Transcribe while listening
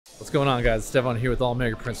What's going on, guys? Estevan here with All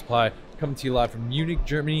American Print Supply, coming to you live from Munich,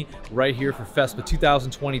 Germany, right here for FESPA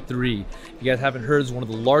 2023. If you guys haven't heard, it's one of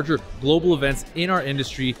the larger global events in our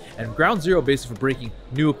industry and ground zero basically for breaking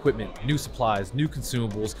new equipment, new supplies, new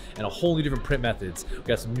consumables, and a whole new different print methods. We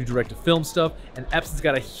got some new direct-to-film stuff, and Epson's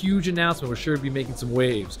got a huge announcement. We're sure to be making some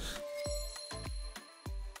waves.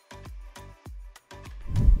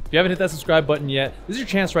 If you haven't hit that subscribe button yet, this is your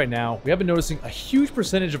chance right now. We have been noticing a huge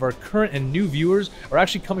percentage of our current and new viewers are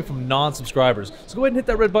actually coming from non-subscribers. So go ahead and hit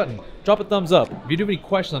that red button, drop a thumbs up. If you do have any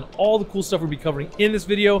questions on all the cool stuff we'll be covering in this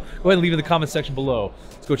video, go ahead and leave in the comment section below.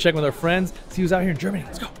 Let's go check with our friends, see who's out here in Germany.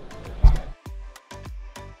 Let's go.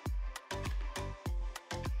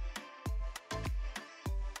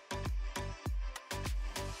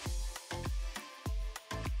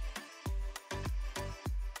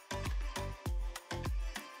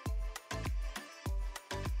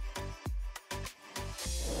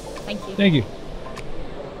 Thank you. Thank you.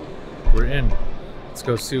 We're in. Let's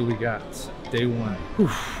go see what we got. Day one. Whew.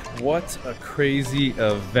 What a crazy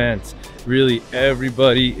event. Really,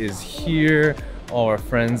 everybody is here. All our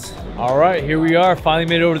friends. All right, here we are. Finally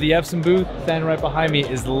made it over to the Epson booth. Standing right behind me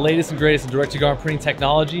is the latest and greatest in direct-to-garment printing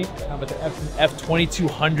technology. How about the Epson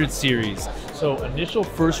F2270 series? So initial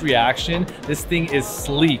first reaction, this thing is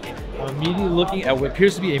sleek. I'm immediately looking at what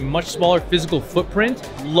appears to be a much smaller physical footprint,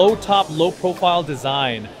 low top, low profile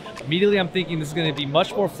design. Immediately I'm thinking this is going to be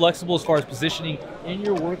much more flexible as far as positioning in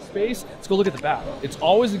your workspace. Let's go look at the back. It's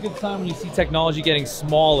always a good time when you see technology getting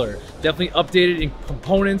smaller. Definitely updated in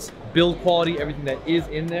components, build quality, everything that is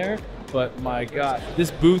in there. But my God,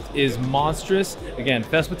 this booth is monstrous. Again,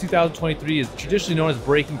 FESPA 2023 is traditionally known as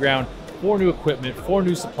breaking ground for new equipment, for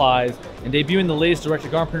new supplies, and debuting the latest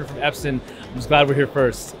direct-to-garment printer from Epson. I'm just glad we're here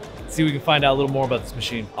first. See if we can find out a little more about this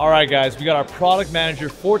machine. All right, guys, we got our product manager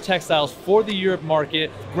for textiles for the Europe market,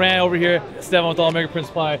 Grant over here, Estevan with All American Print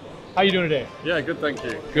Supply. How you doing today? Yeah, good, thank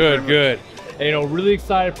you. Good, good. And, you know, really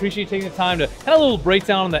excited, appreciate you taking the time to kind of a little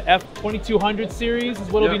breakdown on the F2200 series is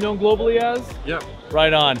what it'll be known globally as? Yeah.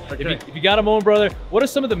 Right on. Okay. If you got a moment, brother, what are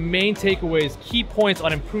some of the main takeaways, key points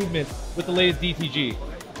on improvements with the latest DTG?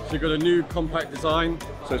 So you've got a new compact design,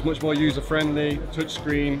 so it's much more user-friendly,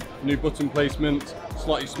 touchscreen, new button placement,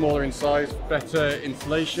 slightly smaller in size, better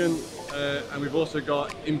installation, and we've also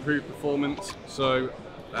got improved performance. So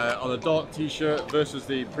on a dark t-shirt versus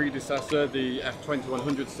the predecessor, the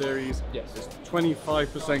F2100 series, it's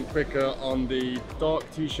 25% quicker on the dark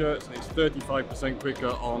t-shirts and it's 35% quicker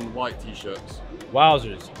on white t-shirts.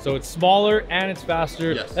 Wowzers. So it's smaller and it's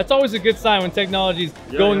faster. Yes. That's always a good sign when technology's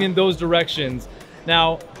going in those directions.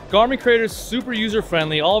 Now, garment creators, super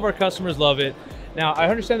user-friendly. All of our customers love it. Now, I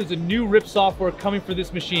understand there's a new RIP software coming for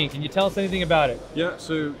this machine. Can you tell us anything about it? Yeah,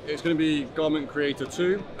 so it's going to be Garment Creator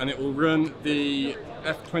 2, and it will run the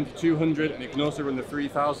F2200, and it can also run the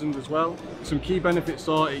 3000 as well. Some key benefits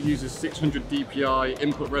are it uses 600 dpi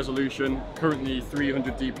input resolution, currently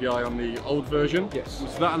 300 dpi on the old version. Yes.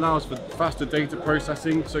 So that allows for faster data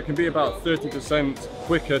processing, so it can be about 30%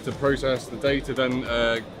 quicker to process the data than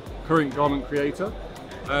current Garment Creator.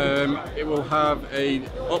 It will have an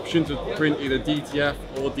option to print either DTF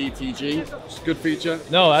or DTG. It's a good feature.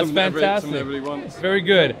 No, that's fantastic. Something everybody wants. Very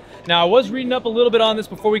good. Now, I was reading up a little bit on this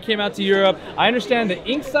before we came out to Europe. I understand the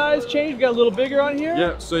ink size changed, got a little bigger on here?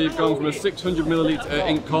 Yeah, so you've gone from a 600 milliliter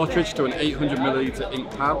ink cartridge to an 800 milliliter ink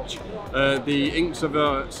pouch. The inks have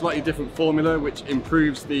a slightly different formula, which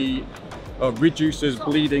improves the reduces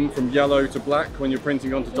bleeding from yellow to black when you're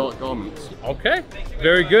printing onto dark garments. Okay,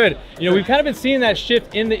 very good. You know, we've kind of been seeing that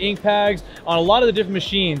shift in the ink pads on a lot of the different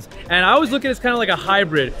machines, and I always look at it as kind of like a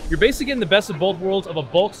hybrid. You're basically getting the best of both worlds of a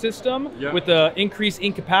bulk system with the increased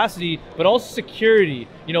ink capacity, but also security.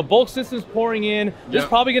 You know, bulk systems pouring in, this is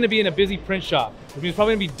probably going to be in a busy print shop. There's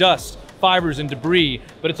probably going to be dust, fibers, and debris,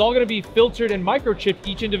 but it's all going to be filtered and microchipped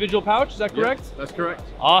each individual pouch. Is that correct? Yeah, that's correct.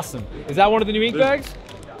 Awesome. Is that one of the new ink bags?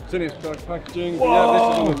 It's in its packaging. Yeah, this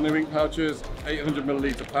is one of the new ink pouches, 800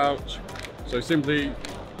 milliliter pouch. So simply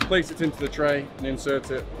place it into the tray and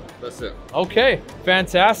insert it. That's it. Okay,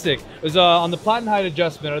 fantastic. On the platen height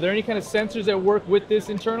adjustment, are there any kind of sensors that work with this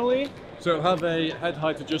internally? So it'll have a head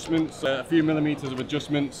height adjustment, so a few millimeters of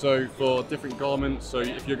adjustment, so for different garments. So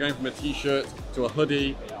if you're going from a t-shirt to a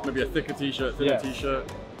hoodie, maybe a thicker t-shirt, thinner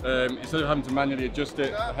t-shirt, instead of having to manually adjust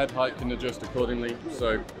it, the head height can adjust accordingly.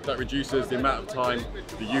 So that reduces the amount of time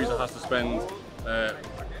the user has to spend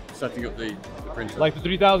setting up the printer. Like the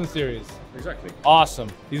 3000 series. Exactly. Awesome.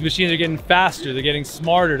 These machines are getting faster, they're getting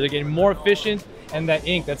smarter, they're getting more efficient, and that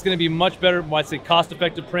ink. That's going to be much better, I'd say,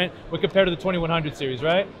 cost-effective print when compared to the 2100 series,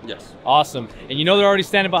 right? Yes. Awesome. And you know they're already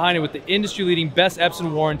standing behind it with the industry-leading best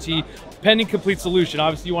Epson warranty, pending complete solution.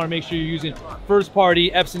 Obviously, you want to make sure you're using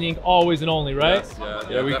first-party Epson ink always and only, right? Yes, yeah,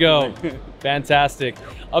 there we definitely. go. Fantastic.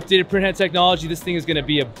 Updated printhead technology. This thing is going to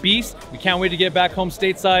be a beast. We can't wait to get back home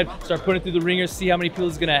stateside, start putting it through the ringer, see how many people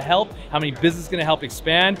it's going to help, how many business is going to help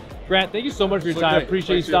expand. Grant, thank you so much for your time. I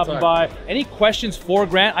appreciate you stopping by. Any questions for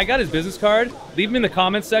Grant? I got his business card. Leave them in the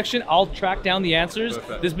comments section. I'll track down the answers.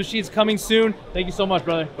 Perfect. This machine's coming soon. Thank you so much,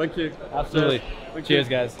 brother. Thank you. Absolutely. Thank Cheers, you.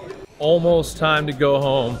 guys. Almost time to go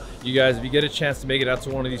home. You guys, if you get a chance to make it out to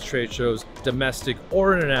one of these trade shows, domestic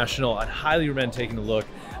or international, I'd highly recommend taking a look.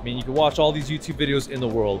 I mean, you can watch all these YouTube videos in the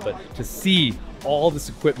world, but to see all this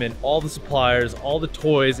equipment, all the suppliers, all the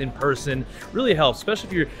toys in person really helps, especially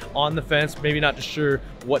if you're on the fence, maybe not just sure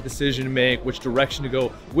what decision to make, which direction to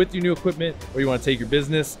go with your new equipment, where you want to take your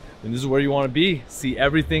business. And this is where you want to be. See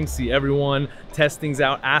everything, see everyone, test things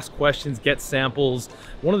out, ask questions, get samples.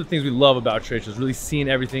 One of the things we love about trade shows is really seeing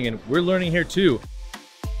everything, and we're learning here too.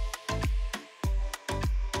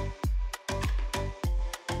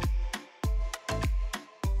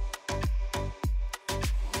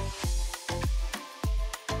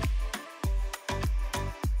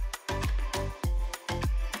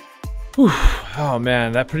 Whew. Oh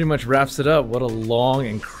man, that pretty much wraps it up. What a long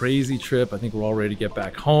and crazy trip. I think we're all ready to get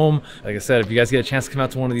back home. Like I said, if you guys get a chance to come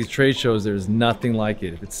out to one of these trade shows, there's nothing like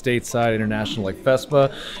it. If it's stateside, international, like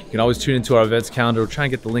FESPA, you can always tune into our events calendar. We'll try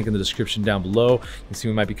and get the link in the description down below. You can see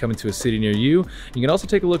we might be coming to a city near you. You can also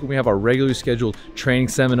take a look when we have our regularly scheduled training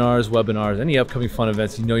seminars, webinars, any upcoming fun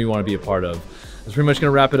events you know you want to be a part of. That's pretty much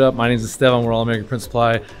gonna wrap it up. My name is Estevan. We're All American Print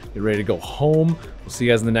Supply. Get ready to go home. We'll see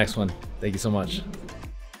you guys in the next one. Thank you so much.